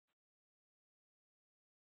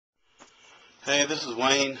Hey, this is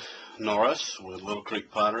Wayne Norris with Little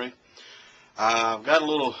Creek Pottery. I've got a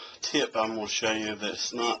little tip I'm going to show you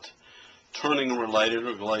that's not turning related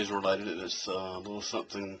or glaze related. It's a little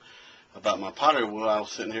something about my pottery wheel. I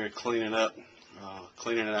was sitting here cleaning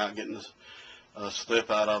it out, getting this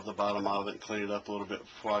slip out of the bottom of it, clean it up a little bit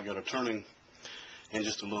before I go to turning in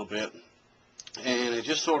just a little bit. And it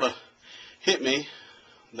just sort of hit me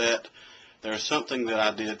that there's something that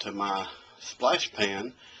I did to my splash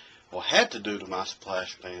pan, or had to do to my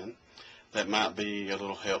splash pan, that might be a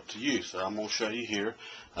little help to you. So I'm going to show you here.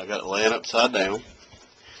 I got it laying upside down,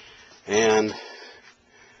 and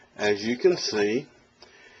as you can see,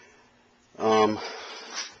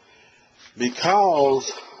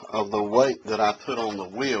 because of the weight that I put on the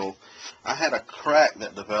wheel, I had a crack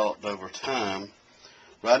that developed over time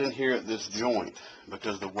right in here at this joint,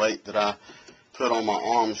 because the weight that I put on my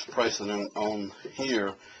arms pressing on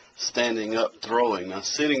here, standing up throwing. Now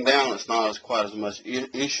sitting down, it's not quite as much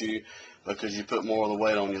issue because you put more of the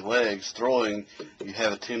weight on your legs. Throwing, you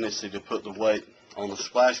have a tendency to put the weight on the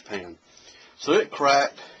splash pan. So it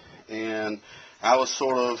cracked, and I was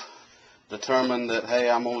sort of determined that, hey,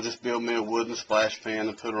 I'm going to just build me a wooden splash pan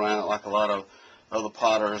and put around it like a lot of other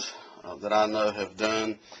potters that I know have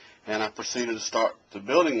done. And I proceeded to start to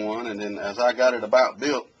building one, and then as I got it about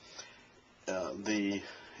built, it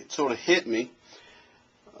sort of hit me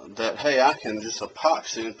that, hey, I can just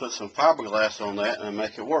epoxy and put some fiberglass on that and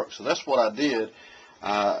make it work. So that's what I did.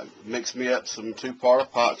 I mixed me up some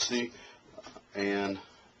 2-part epoxy and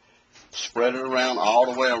spread it around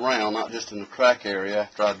all the way around, not just in the crack area.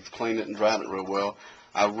 After I'd cleaned it and dried it real well,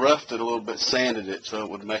 I roughed it a little bit, sanded it so it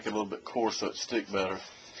would make it a little bit coarse so it'd stick better.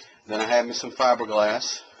 Then I had me some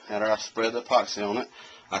fiberglass. After I spread the epoxy on it,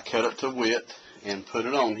 I cut it to width and put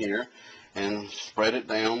it on here and spread it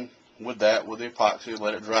down with the epoxy,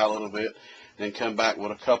 let it dry a little bit, then come back with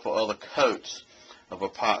a couple other coats of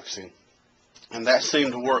epoxy. And that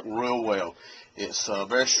seemed to work real well. It's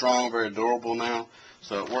very strong, very durable now,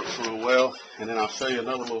 so it works real well. And then I'll show you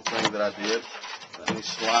another little thing that I did. Let me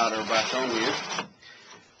slide her back on here.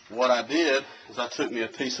 What I did is I took me a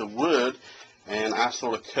piece of wood and I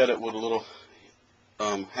sort of cut it with a little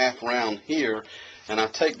half round here, and I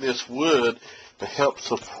take this wood to help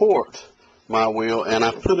support my wheel, and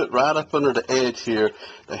I put it right up under the edge here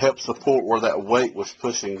to help support where that weight was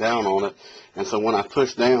pushing down on it. And so when I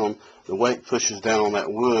push down, the weight pushes down on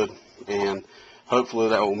that wood, and hopefully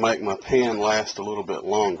that will make my pan last a little bit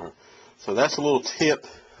longer. So that's a little tip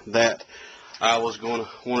that I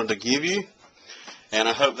wanted to give you, and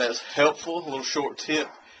I hope that's helpful. A little short tip,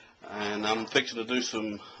 and I'm fixing to do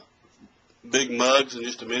some big mugs in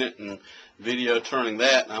just a minute and video turning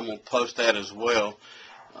that, and I'm going to post that as well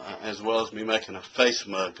as me making a face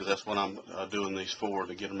mug, because that's what I'm doing these for,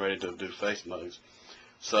 to get them ready to do face mugs.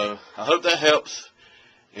 So I hope that helps,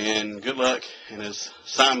 and good luck. And as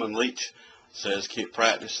Simon Leach says, keep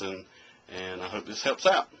practicing, and I hope this helps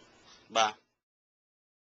out. Bye.